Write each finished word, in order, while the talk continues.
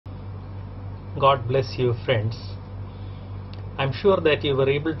God bless you, friends. I'm sure that you were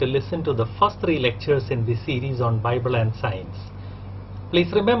able to listen to the first 3 lectures in this series on Bible and science.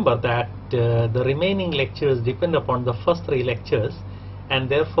 Please remember that the remaining lectures depend upon the first 3 lectures, and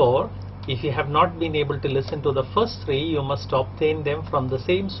therefore if you have not been able to listen to the first 3, you must obtain them from the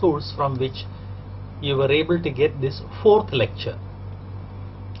same source from which you were able to get this 4th lecture.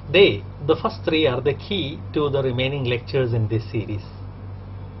 The first 3 are the key to the remaining lectures in this series.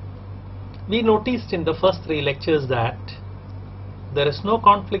 We noticed in the first 3 lectures that there is no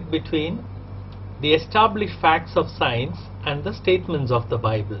conflict between the established facts of science and the statements of the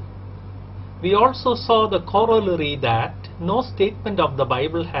Bible. We also saw the corollary that no statement of the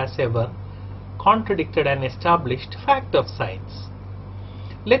Bible has ever contradicted an established fact of science.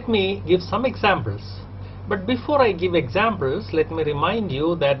 Let me give some examples. But before I give examples, let me remind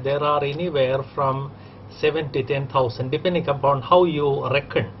you that there are anywhere from 7 to 10,000, depending upon how you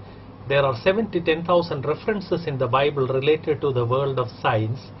reckon. There are 7 to 10,000 references in the Bible related to the world of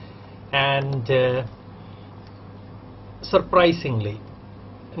science, and surprisingly,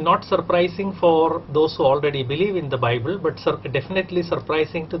 not surprising for those who already believe in the Bible, but definitely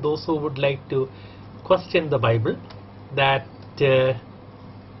surprising to those who would like to question the Bible, that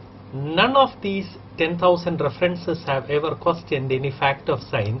none of these 10,000 references have ever questioned any fact of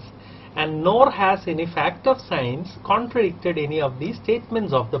science, and nor has any fact of science contradicted any of these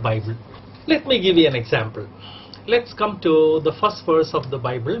statements of the Bible. Let me give you an example. Let's come to the first verse of the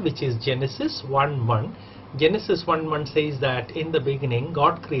Bible, which is Genesis 1:1. Genesis 1:1 says that in the beginning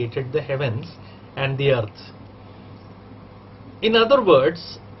God created the heavens and the earth. In other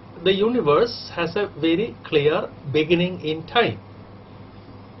words, the universe has a very clear beginning in time.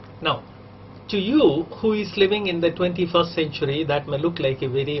 Now, to you who is living in the 21st century, that may look like a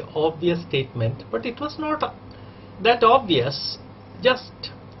very obvious statement, but it was not that obvious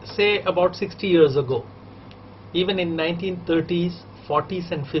just say about 60 years ago. Even in 1930s,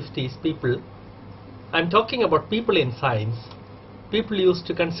 40s and 50s, I'm talking about people in science, people used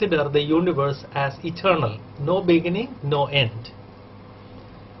to consider the universe as eternal, no beginning, no end.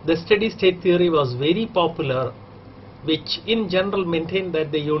 The steady state theory was very popular, which in general maintained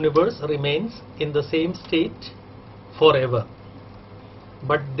that the universe remains in the same state forever.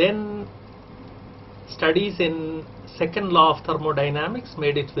 But then studies in second law of thermodynamics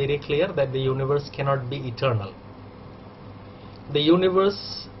made it very clear that the universe cannot be eternal. The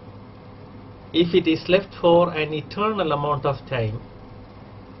universe, if it is left for an eternal amount of time,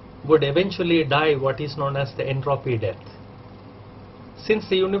 would eventually die what is known as the entropy death. Since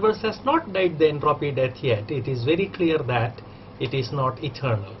the universe has not died the entropy death yet, it is very clear that it is not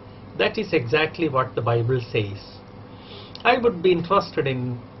eternal. That is exactly what the Bible says. I would be interested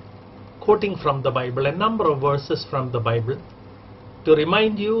in quoting from the Bible a number of verses from the Bible to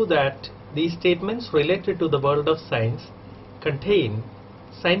remind you that these statements related to the world of science contain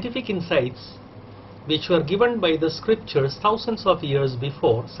scientific insights which were given by the scriptures thousands of years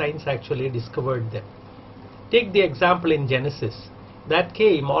before science actually discovered them. Take the example in Genesis. That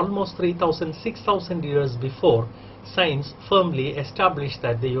came almost 3,000, 6,000 years before science firmly established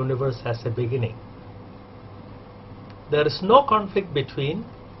that the universe has a beginning. There is no conflict between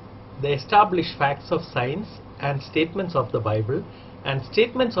the established facts of science and statements of the Bible, and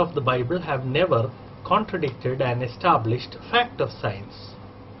statements of the Bible have never contradicted an established fact of science.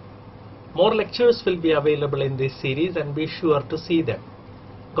 More lectures will be available in this series, and be sure to see them.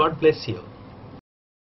 God bless you.